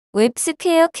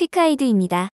웹스퀘어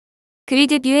퀵가이드입니다.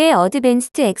 그리드뷰의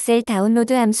어드밴스드 엑셀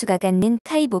다운로드 함수가 갖는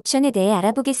타입 옵션에 대해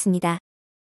알아보겠습니다.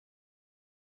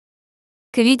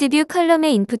 그리드뷰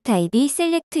컬럼의 인풋 타입이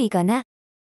셀렉트이거나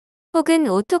혹은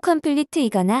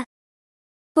autoComplete이거나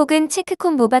혹은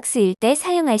체크콤보박스일 때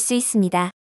사용할 수 있습니다.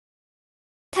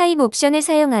 타입 옵션을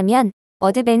사용하면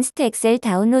어드밴스드 엑셀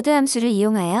다운로드 함수를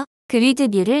이용하여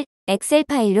그리드뷰를 엑셀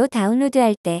파일로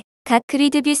다운로드할 때 각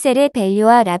그리드뷰 셀의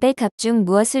밸류와 라벨 값 중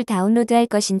무엇을 다운로드할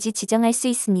것인지 지정할 수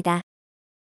있습니다.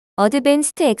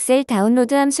 어드밴스드 엑셀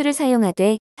다운로드 함수를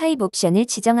사용하되 타입 옵션을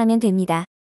지정하면 됩니다.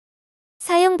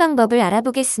 사용 방법을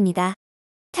알아보겠습니다.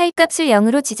 타입 값을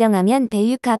 0으로 지정하면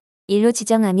밸류 값, 1로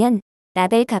지정하면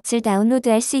라벨 값을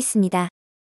다운로드할 수 있습니다.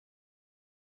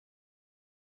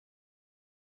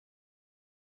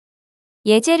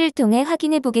 예제를 통해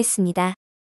확인해 보겠습니다.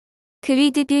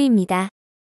 그리드뷰입니다.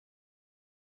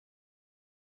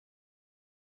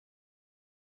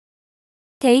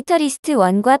 데이터 리스트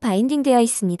 1과 바인딩되어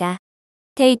있습니다.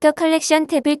 데이터 컬렉션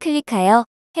탭을 클릭하여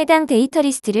해당 데이터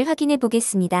리스트를 확인해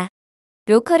보겠습니다.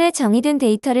 로컬에 정의된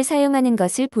데이터를 사용하는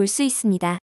것을 볼 수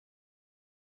있습니다.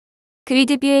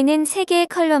 그리드뷰에는 3개의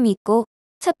컬럼이 있고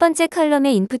첫 번째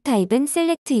컬럼의 인풋 타입은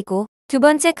셀렉트이고 두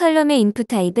번째 컬럼의 인풋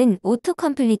타입은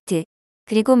autoComplete,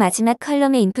 그리고 마지막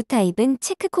컬럼의 인풋 타입은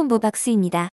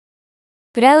체크콤보박스입니다.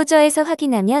 브라우저에서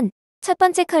확인하면 첫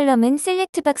번째 컬럼은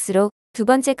셀렉트박스로, 두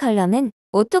번째 컬럼은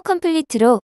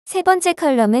autoComplete로, 세 번째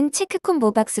컬럼은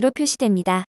체크콤보박스로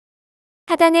표시됩니다.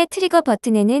 하단의 트리거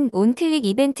버튼에는 온클릭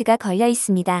이벤트가 걸려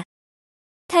있습니다.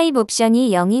 타입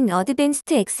옵션이 0인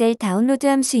어드밴스드 엑셀 다운로드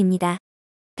함수입니다.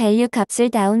 밸류 값을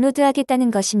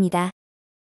다운로드하겠다는 것입니다.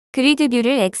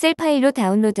 그리드뷰를 엑셀 파일로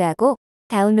다운로드하고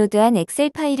다운로드한 엑셀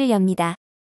파일을 엽니다.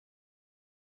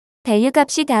 밸류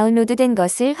값이 다운로드된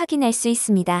것을 확인할 수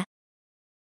있습니다.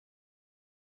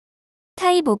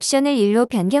 타입 옵션을 1로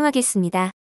변경하겠습니다.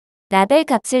 라벨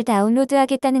값을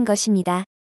다운로드하겠다는 것입니다.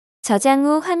 저장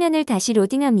후 화면을 다시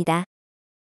로딩합니다.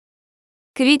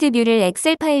 그리드뷰를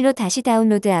엑셀 파일로 다시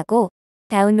다운로드하고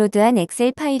다운로드한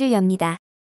엑셀 파일을 엽니다.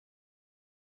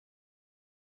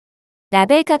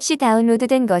 라벨 값이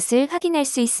다운로드된 것을 확인할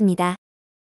수 있습니다.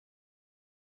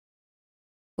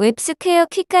 웹스퀘어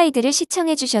퀵가이드를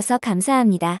시청해주셔서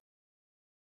감사합니다.